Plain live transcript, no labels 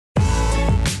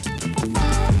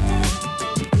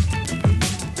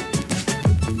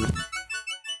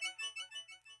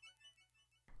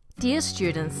Dear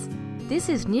students, this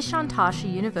is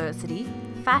Nishantashi University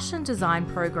Fashion Design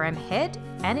Program Head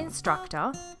and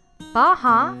Instructor,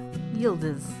 Bahar,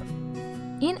 YILDIZ.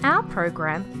 In our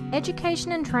program,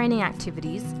 education and training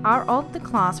activities are of the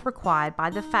class required by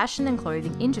the fashion and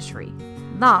clothing industry.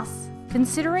 Thus,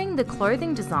 considering the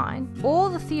clothing design, all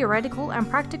the theoretical and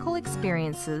practical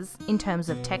experiences in terms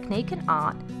of technique and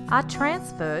art are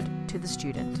transferred to the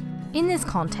student. In this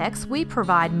context, we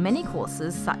provide many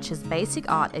courses such as basic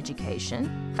art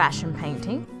education, fashion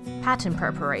painting, pattern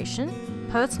preparation,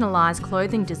 personalised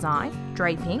clothing design,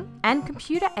 draping, and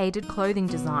computer-aided clothing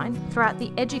design throughout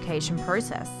the education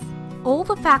process. All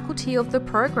the faculty of the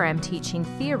program teaching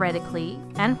theoretically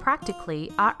and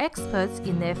practically are experts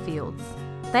in their fields.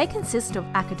 They consist of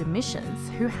academicians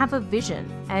who have a vision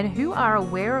and who are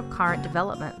aware of current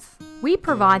developments. We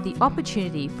provide the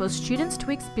opportunity for students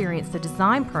to experience the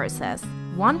design process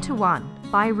one-to-one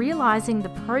by realising the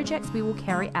projects we will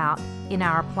carry out in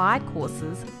our applied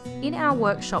courses, in our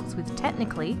workshops with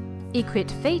technically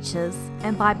equipped features,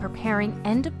 and by preparing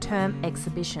end-of-term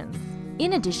exhibitions.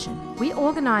 In addition, we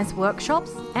organise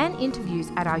workshops and interviews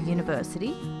at our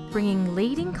university, bringing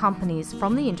leading companies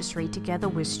from the industry together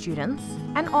with students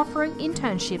and offering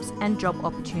internships and job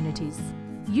opportunities.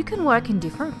 You can work in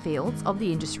different fields of the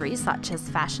industry such as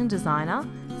fashion designer,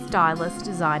 stylist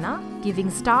designer, giving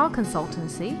style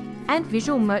consultancy, and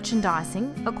visual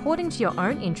merchandising according to your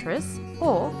own interests,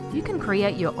 or you can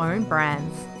create your own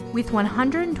brands. With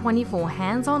 124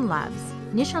 hands-on labs,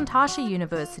 Nishantashi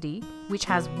University, which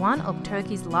has one of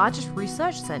Turkey's largest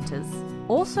research centres,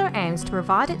 also aims to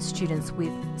provide its students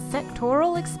with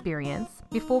sectoral experience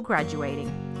before graduating,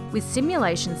 with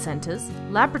simulation centres,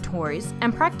 laboratories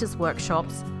and practice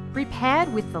workshops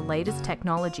prepared with the latest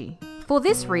technology. For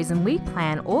this reason, we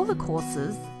plan all the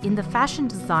courses in the fashion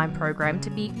design program to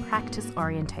be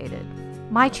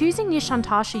practice-orientated. By choosing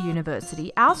Nishantashi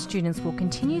University, our students will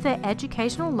continue their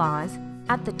educational lives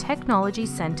at the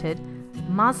technology-centred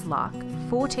Maslak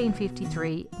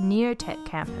 1453 Neotech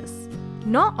campus,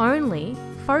 not only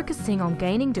focusing on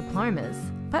gaining diplomas,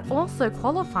 but also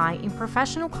qualifying in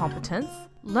professional competence,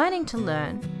 learning to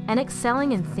learn, and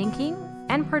excelling in thinking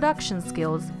and production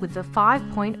skills with the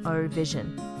 5.0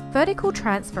 vision. Vertical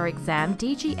Transfer Exam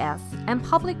DGS and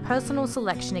Public Personal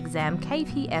Selection Exam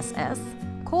KPSS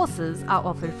courses are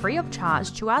offered free of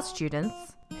charge to our students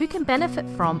who can benefit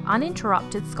from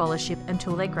uninterrupted scholarship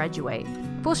until they graduate.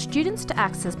 For students to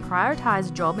access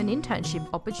prioritised job and internship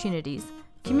opportunities,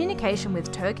 communication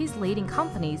with Turkey's leading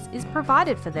companies is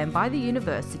provided for them by the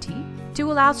university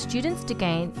to allow students to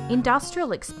gain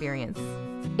industrial experience.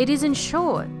 It is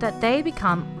ensured that they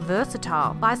become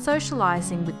versatile by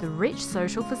socialising with the rich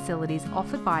social facilities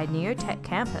offered by Neotech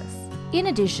campus. In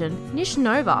addition,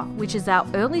 Nishnova, which is our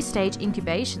early stage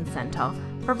incubation centre,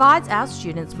 provides our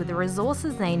students with the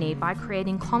resources they need by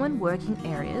creating common working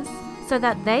areas so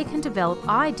that they can develop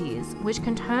ideas which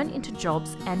can turn into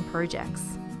jobs and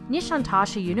projects.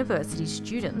 Nishantashi University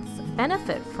students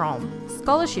benefit from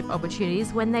scholarship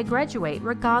opportunities when they graduate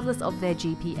regardless of their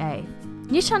GPA.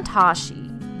 Nishantashi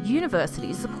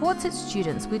University supports its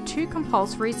students with 2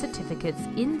 compulsory certificates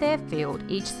in their field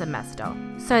each semester,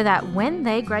 so that when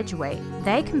they graduate,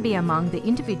 they can be among the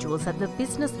individuals that the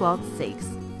business world seeks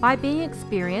by being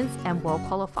experienced and well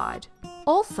qualified.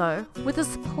 Also, with the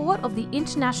support of the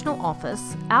International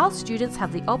Office, our students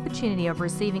have the opportunity of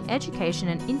receiving education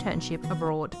and internship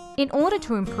abroad. In order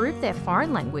to improve their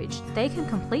foreign language, they can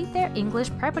complete their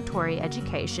English preparatory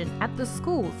education at the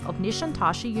schools of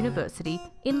Nishantashi University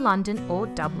in London or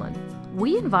Dublin.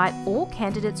 We invite all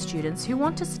candidate students who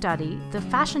want to study the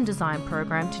fashion design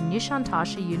program to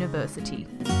Nishantashi University.